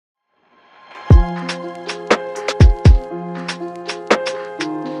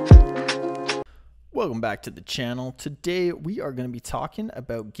Welcome back to the channel. Today we are going to be talking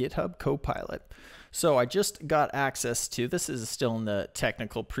about GitHub Copilot. So I just got access to, this is still in the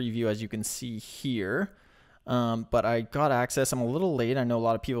technical preview as you can see here, but I got access. I'm a little late. I know a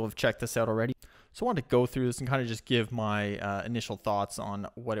lot of people have checked this out already. So I wanted to go through this and kind of just give my initial thoughts on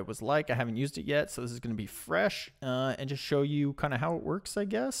what it was like. I haven't used it yet, so this is going to be fresh and just show you kind of how it works, I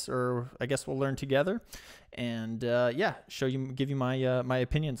guess, or I guess we'll learn together. And yeah, give you my my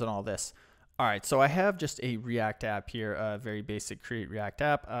opinions on all this. All right, so I have just a React app here, a very basic create React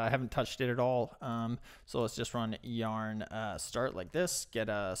app. I haven't touched it at all. So let's just run yarn start like this, get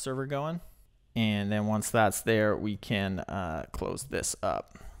a server going. And then once that's there, we can close this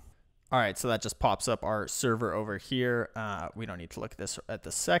up. All right, so that just pops up our server over here. We don't need to look at this at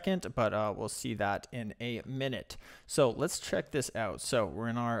the second, but we'll see that in a minute. So let's check this out. So we're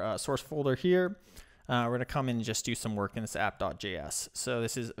in our source folder here. We're going to come in and just do some work in this app.js. So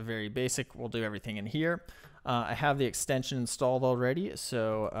this is very basic. We'll do everything in here. I have the extension installed already,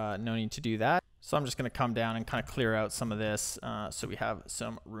 so no need to do that. So I'm just going to come down and kind of clear out some of this so we have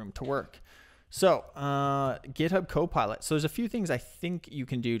some room to work. So GitHub Copilot. So there's a few things I think you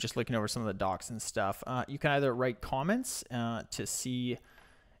can do just looking over some of the docs and stuff. You can either write comments to see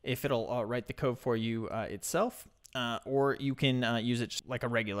if it'll write the code for you itself. Or you can use it just like a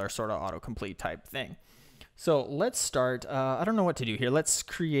regular sort of autocomplete type thing. So let's start. I don't know what to do here. Let's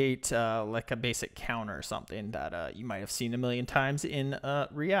create like a basic counter or something that you might have seen a million times in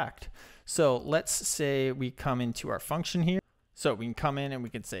React. So let's say we come into our function here. So we can come in and we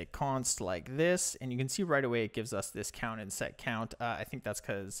can say const like this, and you can see right away it gives us this count and set count. I think that's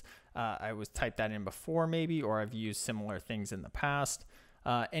because I was typed that in before maybe, or I've used similar things in the past.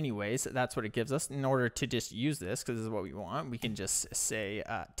 Anyways, that's what it gives us. In order to just use this, because this is what we want, we can just say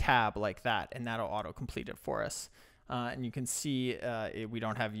tab like that, and that'll autocomplete it for us. And you can see we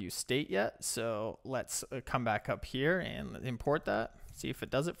don't have use state yet, so let's come back up here and import that, see if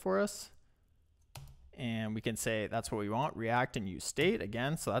it does it for us. And we can say that's what we want, React and use state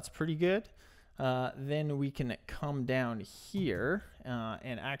again, so that's pretty good. Then we can come down here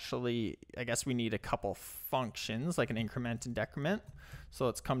and actually, I guess we need a couple functions like an increment and decrement. So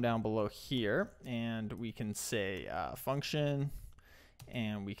let's come down below here and we can say function,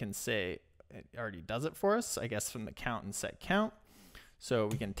 and we can say it already does it for us, I guess, from the count and set count. So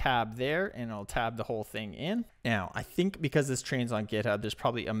we can tab there and it'll tab the whole thing in. Now, I think because this trains on GitHub, there's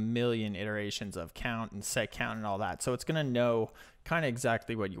probably a million iterations of count and set count and all that. So it's going to know kind of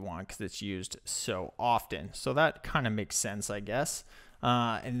exactly what you want because it's used so often. So that kind of makes sense, I guess.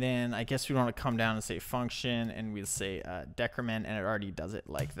 And then I guess we want to come down and say function, and we'll say decrement, and it already does it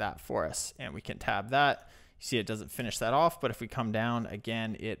like that for us. And we can tab that. You see it doesn't finish that off, but if we come down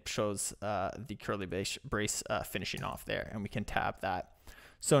again, it shows the curly brace finishing off there, and we can tab that.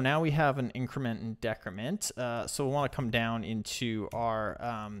 So now we have an increment and decrement. So we want to come down into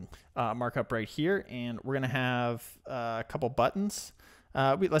our markup right here, and we're going to have a couple buttons.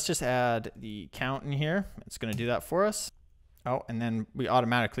 Let's just add the count in here. It's going to do that for us. Oh, and then we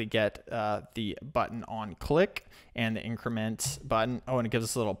automatically get the button on click and the increment button. Oh, and it gives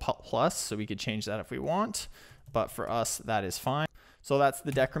us a little plus, so we could change that if we want. But for us, that is fine. So that's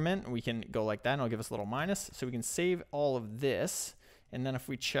the decrement. We can go like that, and it'll give us a little minus. So we can save all of this. And then if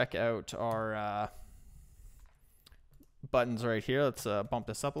we check out our buttons right here, let's bump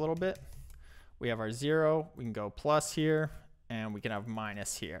this up a little bit. We have our 0. We can go plus here, and we can have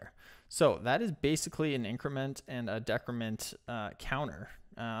minus here. So that is basically an increment and a decrement counter,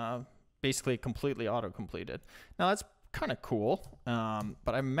 basically completely auto-completed. Now that's kind of cool,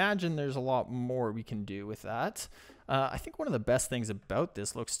 but I imagine there's a lot more we can do with that. I think one of the best things about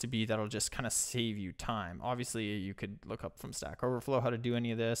this looks to be that it'll just kind of save you time. Obviously, you could look up from Stack Overflow how to do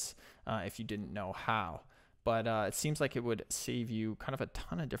any of this if you didn't know how. But it seems like it would save you kind of a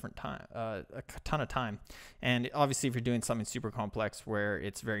ton of different time, And obviously, if you're doing something super complex where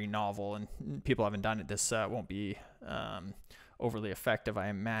it's very novel and people haven't done it, this won't be overly effective, I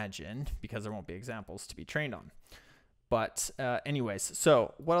imagine, because there won't be examples to be trained on. But anyways,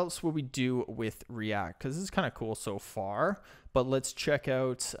 so what else will we do with React? Because this is kind of cool so far, but let's check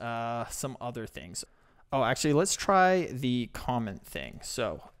out some other things. Oh, actually, let's try the comment thing.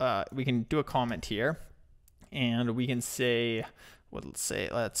 So we can do a comment here, and we can say, let's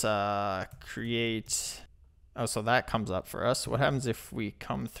create. Oh, so that comes up for us. What happens if we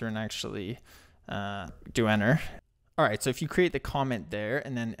come through and actually do enter? All right, so if you create the comment there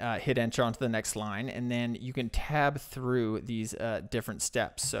and then hit enter onto the next line, and then you can tab through these different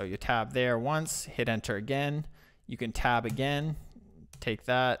steps. So you tab there once, hit enter again. You can tab again, take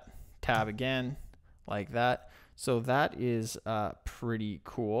that, tab again, like that. So that is pretty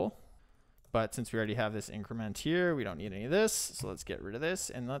cool. But since we already have this increment here, we don't need any of this. So let's get rid of this,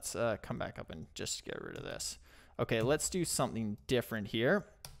 and let's come back up and just get rid of this. Okay, let's do something different here.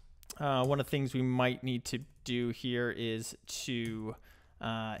 One of the things we might need to do here is to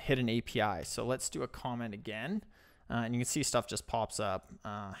hit an API. So let's do a comment again. And you can see stuff just pops up,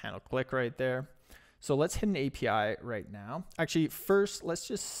 handle click right there. So let's hit an API right now. Actually, first, let's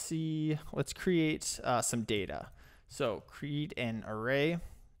just see, let's create some data. So create an array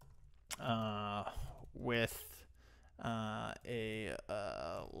with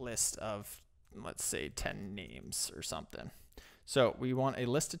a list of, let's say, 10 names or something. So we want a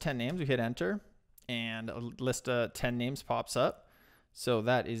list of 10 names. We hit enter, and a list of 10 names pops up. So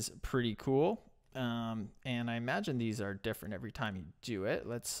that is pretty cool. And I imagine these are different every time you do it.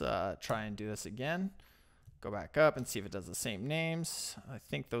 Let's try and do this again. Go back up and see if it does the same names. I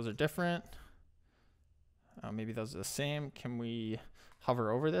think those are different. Maybe those are the same. Can we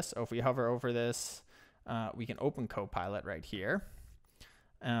hover over this? Oh, if we hover over this, we can open Copilot right here.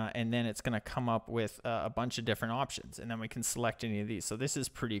 And then it's going to come up with a bunch of different options, and then we can select any of these. So this is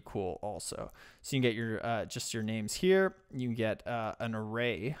pretty cool also. So you can get your just your names here. You can get an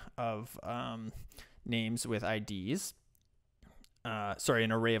array of names with IDs. Sorry,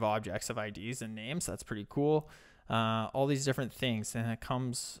 an array of objects of IDs and names. That's pretty cool. All these different things, and it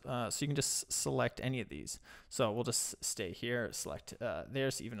comes, so you can just select any of these. So we'll just stay here, select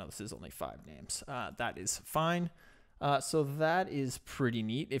theirs, even though this is only 5 names. That is fine. So that is pretty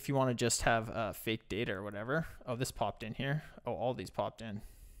neat. If you want to just have fake data or whatever. Oh, this popped in here. Oh, all these popped in.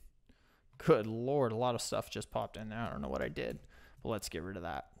 Good Lord, a lot of stuff just popped in there. I don't know what I did, but let's get rid of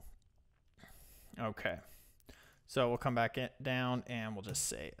that. Okay. So we'll come back down and we'll just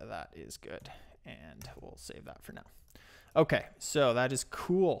say that is good. And we'll save that for now. Okay, so that is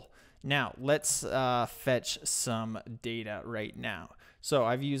cool. Now let's fetch some data right now. So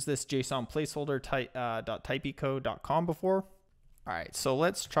I've used this JSON placeholder .typecode.com before. All right, so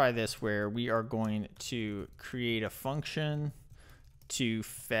let's try this where we are going to create a function to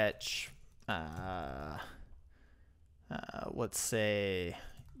fetch, let's say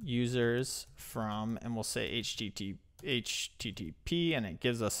users from, and we'll say HTTP, and it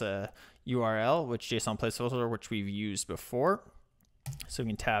gives us a URL, which JSON placeholder, which we've used before. So we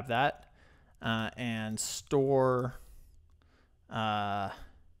can tab that and store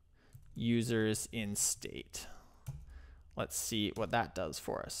users in state. Let's see what that does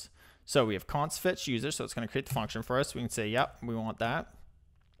for us. So we have const fetch user, so it's going to create the function for us. We can say, yep, we want that.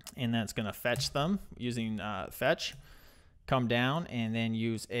 And then it's going to fetch them using fetch. Come down and then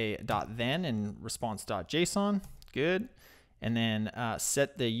use a .then and response.json. Good. And then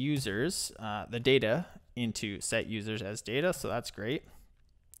set the users, the data, into set users as data. So that's great.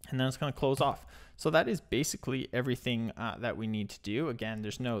 And then it's going to close off. So that is basically everything that we need to do. Again,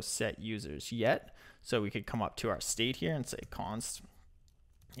 there's no set users yet. So we could come up to our state here and say const,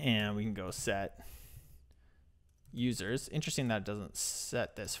 and we can go set users. Interesting that it doesn't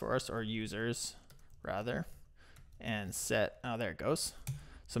set this for us, or users rather, and set, oh, there it goes.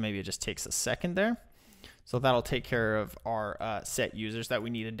 So maybe it just takes a second there. So that'll take care of our set users that we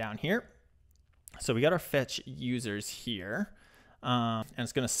needed down here. So we got our fetch users here. And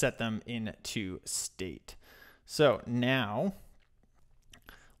it's going to set them into state. So now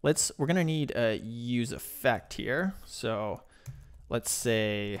we're going to need a use effect here. So let's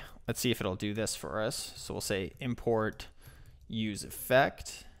see if it'll do this for us. So we'll say import use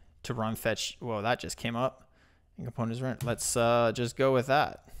effect to run fetch. Whoa, that just came up. And components run. Let's just go with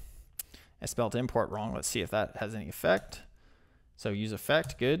that. I spelled import wrong. Let's see if that has any effect. So use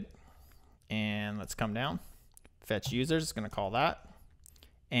effect, good. And let's come down. Fetch users, it's going to call that.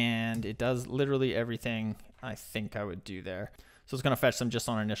 And it does literally everything I think I would do there. So it's going to fetch them just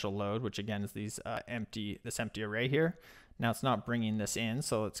on initial load, which again is these this empty array here. Now it's not bringing this in,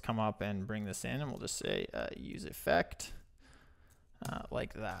 so let's come up and bring this in, and we'll just say use effect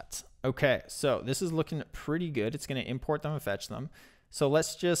like that. Okay, so this is looking pretty good. It's going to import them and fetch them. So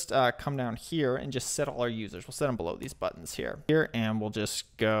let's just come down here and just set all our users. We'll set them below these buttons here. And we'll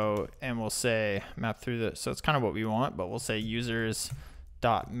just go and we'll say map through the, so it's kind of what we want, but we'll say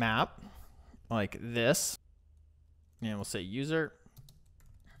users.map like this. And we'll say user.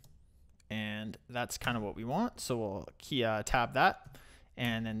 And that's kind of what we want. So we'll tab that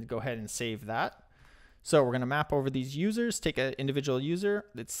and then go ahead and save that. So we're going to map over these users, take an individual user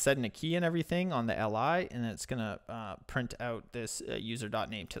that's setting a key and everything on the LI, and then it's going to print out this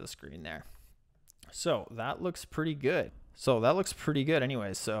user.name to the screen there. So that looks pretty good.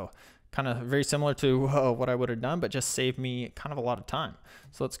 Anyway. So kind of very similar to what I would have done, but just saved me kind of a lot of time.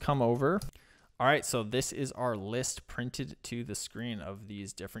 So let's come over. All right, so this is our list printed to the screen of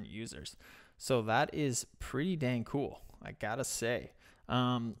these different users. So that is pretty dang cool, I gotta say.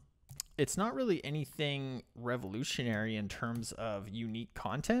 It's not really anything revolutionary in terms of unique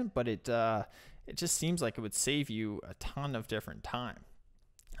content, but it just seems like it would save you a ton of different time.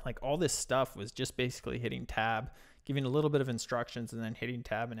 Like all this stuff was just basically hitting tab, giving a little bit of instructions, and then hitting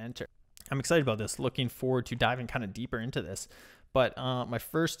tab and enter. I'm excited about this, looking forward to diving kind of deeper into this. But my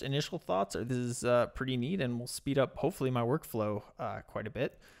first initial thoughts are this is pretty neat and will speed up hopefully my workflow quite a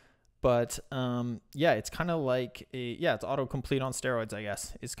bit. But yeah, it's kind of like it's autocomplete on steroids, I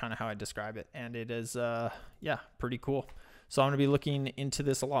guess, is kind of how I describe it. And it is, yeah, pretty cool. So I'm going to be looking into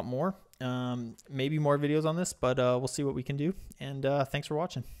this a lot more, maybe more videos on this, but we'll see what we can do. And thanks for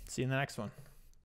watching. See you in the next one.